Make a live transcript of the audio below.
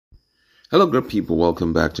Hello, great people.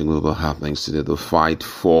 Welcome back to Global Happenings. Today, the fight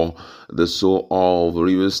for the soul of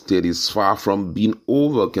Rivers State is far from being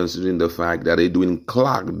over, considering the fact that Edwin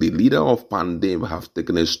Clark, the leader of Pandem, have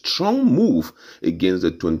taken a strong move against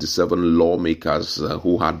the 27 lawmakers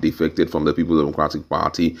who had defected from the People's Democratic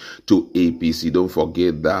Party to APC. Don't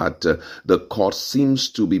forget that the court seems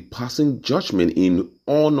to be passing judgment in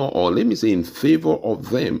honor, or let me say in favor of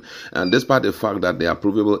them, and despite the fact that there are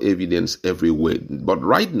provable evidence everywhere. But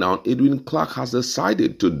right now, Edwin Clark has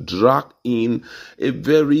decided to drag in a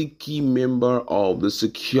very key member of the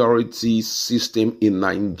security system in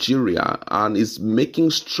Nigeria and is making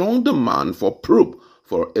strong demand for proof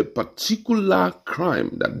for a particular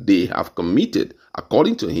crime that they have committed.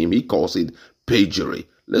 According to him, he calls it perjury.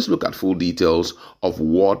 Let's look at full details of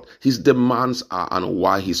what his demands are and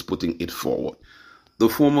why he's putting it forward. The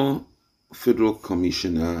former Federal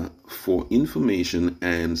Commissioner for Information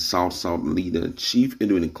and South-South leader, Chief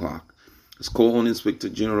Edwin Clark, has called on Inspector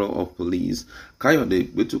General of Police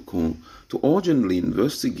Kayode Betukun to urgently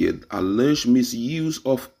investigate alleged misuse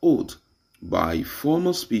of oath by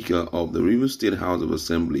former Speaker of the Rivers State House of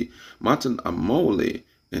Assembly, Martin Amaewhule,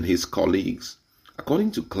 and his colleagues. According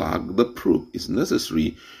to Clark, the probe is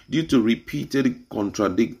necessary due to repeated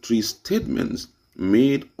contradictory statements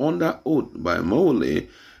made under oath by Amaewhule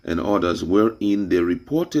and others, wherein they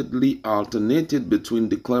reportedly alternated between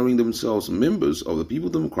declaring themselves members of the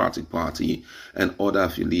People's Democratic Party and other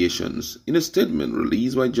affiliations. In a statement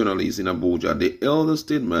released by journalists in Abuja, the elder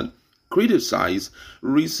statement criticized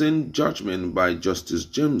recent judgment by Justice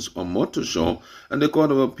James Omotosho and the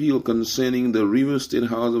Court of Appeal concerning the Rivers State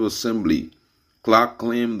House of Assembly. Clark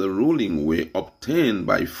claimed the ruling were obtained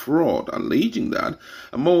by fraud, alleging that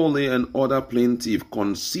Amaewhule and other plaintiffs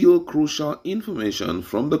concealed crucial information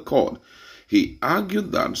from the court. He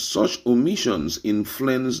argued that such omissions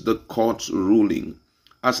influenced the court's ruling.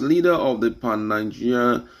 As leader of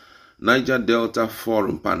the Niger Delta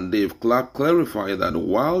Forum, Pandef, Clark clarified that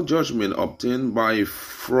while judgment obtained by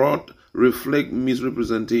fraud reflect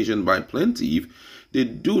misrepresentation by plaintiff, they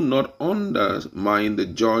do not undermine the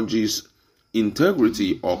judge's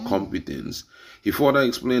integrity or competence. He further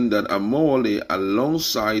explained that Amaewhule,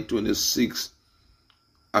 alongside 26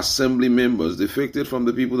 assembly members, defected from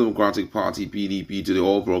the People's Democratic Party (PDP) to the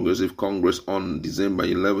All Progressive Congress on December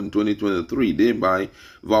 11, 2023, thereby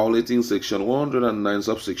violating Section 109,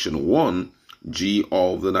 subsection 1 G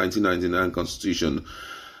of the 1999 Constitution,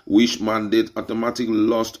 which mandate automatic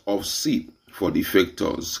loss of seat for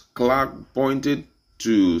defectors. Clark pointed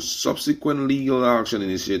to subsequent legal action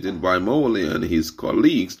initiated by Amaewhule and his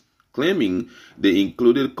colleagues, claiming they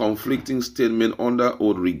included conflicting statements under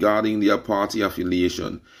oath regarding their party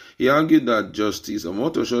affiliation. He argued that Justice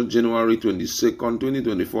Omotosho's January 22,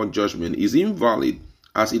 2024 judgment is invalid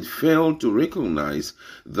as it failed to recognize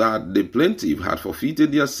that the plaintiff had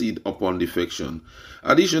forfeited their seat upon defection.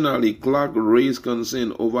 Additionally, Clark raised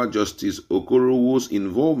concern over Justice Okorowo's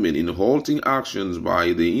involvement in halting actions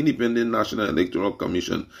by the Independent National Electoral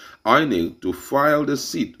Commission (INEC) to file the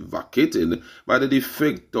seat vacated by the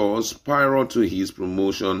defectors prior to his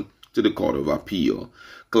promotion to the Court of Appeal.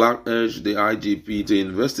 Clark urged the IGP to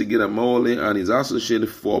investigate Amaewhule and his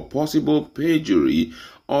associates for possible perjury,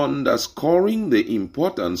 underscoring the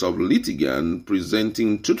importance of litigants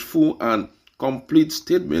presenting truthful and complete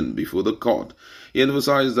statement before the court. He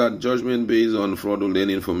emphasized that judgment based on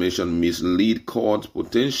fraudulent information mislead courts,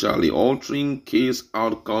 potentially altering case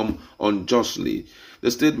outcome unjustly.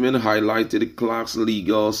 The statement highlighted Clark's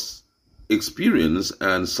legal experience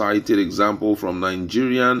and cited examples from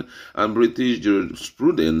Nigerian and British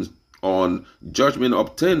jurisprudence on judgment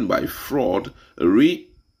obtained by fraud,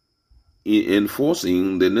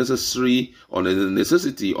 enforcing the necessity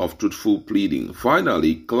of truthful pleading.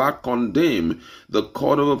 Finally, Clark condemned the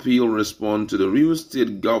Court of Appeal response to the Rivers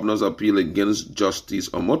State Governor's appeal against Justice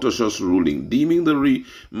Omotosho's ruling, deeming the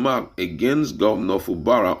remark against Governor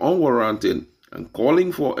Fubara unwarranted and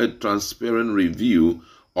calling for a transparent review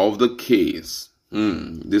of the case.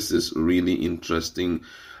 This is really interesting,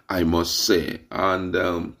 I must say. And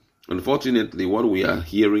unfortunately, what we are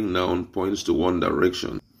hearing now points to one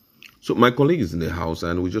direction. So my colleague is in the house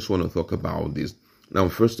and we just want to talk about this. Now,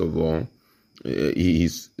 first of all, he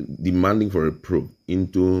is demanding for a probe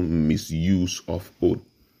into misuse of oath.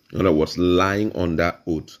 In other words, lying under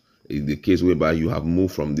oath. In the case whereby you have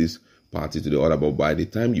moved from this party to the other, but by the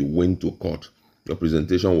time you went to court, your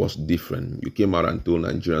presentation was different. You came out and told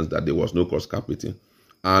Nigerians that there was no cross-carpeting.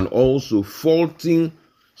 And also faulting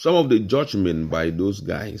some of the judgment by those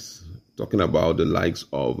guys, talking about the likes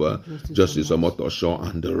of Justice Omotosho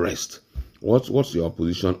and the rest. What's your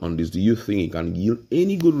position on this? Do you think it can yield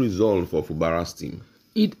any good result for Fubara's team?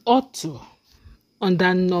 It ought to,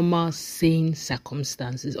 under normal sane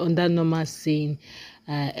circumstances, under normal sane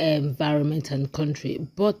environment and country.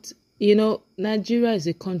 But, Nigeria is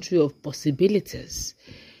a country of possibilities.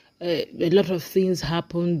 A lot of things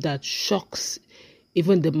happen that shocks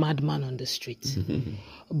even the madman on the street.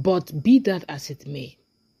 But be that as it may,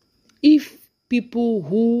 if people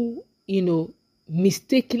who,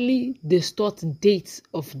 mistakenly distort dates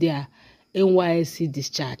of their NYSC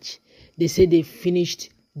discharge, they say they finished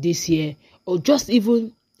this year, or just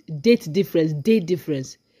even date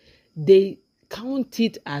difference, they count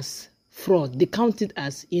it as fraud. They count it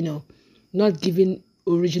as, not giving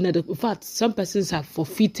original. In fact, some persons have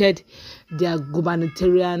forfeited their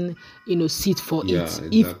gubernatorial, seat for it,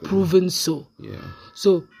 exactly, if proven so. Yeah.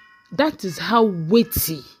 So that is how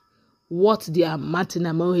weighty what the Martin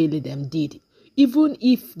Amaewhule them did. Even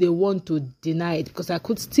if they want to deny it, because I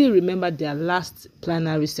could still remember their last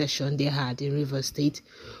plenary session they had in Rivers State,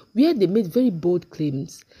 where they made very bold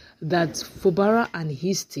claims that Fubara and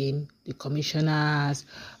his team, the commissioners,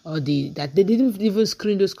 that they didn't even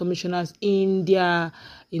screen those commissioners in their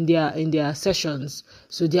sessions,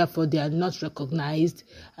 so therefore they are not recognized.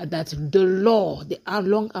 That the law, the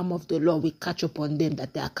long arm of the law, will catch up on them.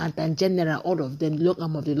 That the accountant general, all of them, long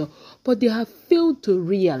arm of the law, but they have failed to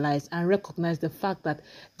realize and recognize the fact that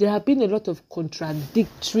there have been a lot of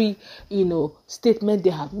contradictory, statements they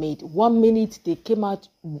have made. 1 minute they came out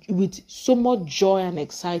with so much joy and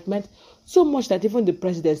excitement, so much that even the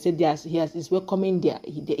president said he's welcoming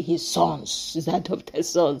his sons, his adopted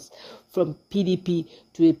sons, from PDP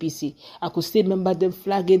to APC. I could still remember them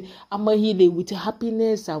flagging Amaewhule with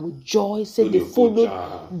happiness and with joy, said they followed.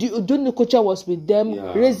 Don Kocha was with them,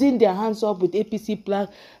 raising their hands up with APC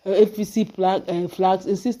flags,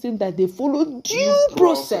 insisting that they followed due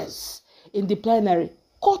process in the plenary,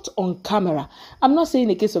 caught on camera. I'm not saying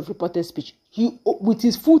a case of reported speech. He, with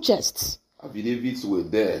his full chest, affidavits were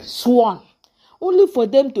there, sworn, only for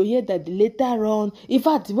them to hear that later on. In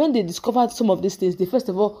fact, when they discovered some of these things, they first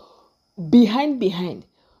of all, behind,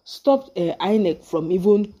 stopped INEC from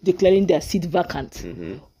even declaring their seat vacant.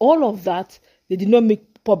 Mm-hmm. All of that they did not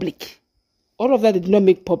make public.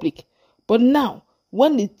 But now,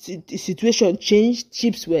 when the situation changed,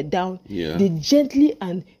 chips were down, they gently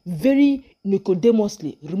and very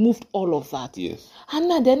Nicodemously removed all of that. Yes. And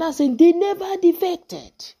now they're not saying they never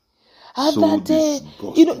defected. And so that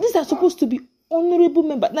these are supposed to be honorable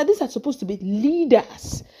members. Now these are supposed to be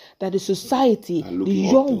leaders that the society, the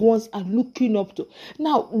young ones, are looking up to.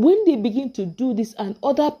 Now, when they begin to do this, and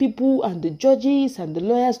other people and the judges and the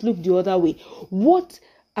lawyers look the other way, what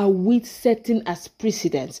are we setting as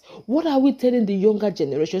precedents? What are we telling the younger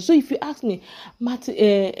generation? So if you ask me,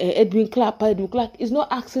 Edwin Clark is not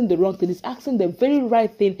asking the wrong thing. He's asking the very right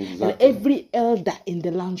thing that every elder in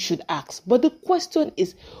the land should ask. But the question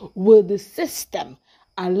is, will the system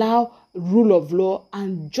allow rule of law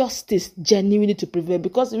and justice genuinely to prevail?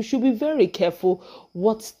 Because we should be very careful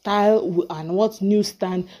what style and what new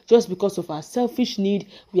stand, just because of our selfish need,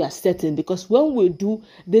 we are setting. Because when we do,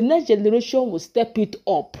 the next generation will step it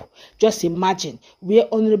up. Just imagine where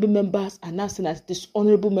honorable members are now seen as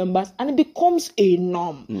dishonorable members, and it becomes a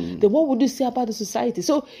norm. Then what would you say about the society?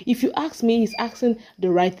 So if you ask me, he's asking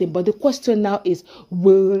the right thing. But the question now is,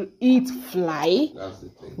 will it fly? That's the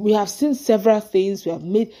thing. We have seen several things. We have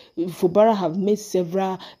made Fubara have made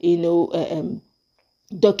several,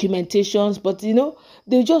 documentations, but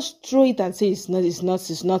they just throw it and say it's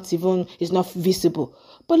not visible.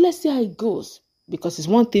 But let's see how it goes, because it's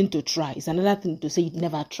one thing to try, it's another thing to say you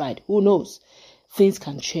never tried. Who knows? Things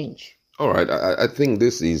can change. All right, I think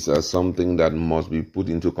this is something that must be put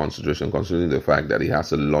into consideration, considering the fact that it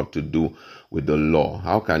has a lot to do with the law.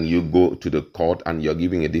 How can you go to the court and you're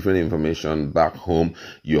giving a different information back home?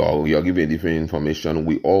 You're giving a different information.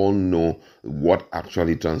 We all know what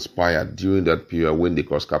actually transpired during that period when they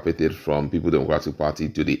cross-carpeted from People Democratic Party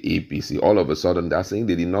to the APC. All of a sudden, they're saying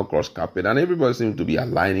they did not cross-carpet, and everybody seems to be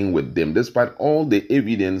aligning with them, despite all the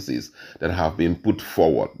evidences that have been put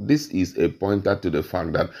forward. This is a pointer to the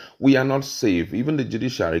fact that we are not safe. Even the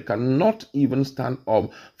judiciary cannot even stand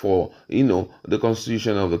up for, the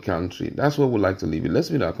constitution of the country. That's where we'd like to leave it. Let's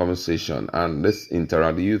meet our conversation and let's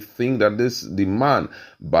interact. Do you think that this demand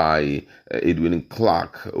by Edwin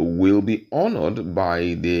Clark will be honored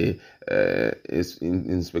by the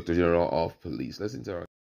Inspector General of Police? Let's interact.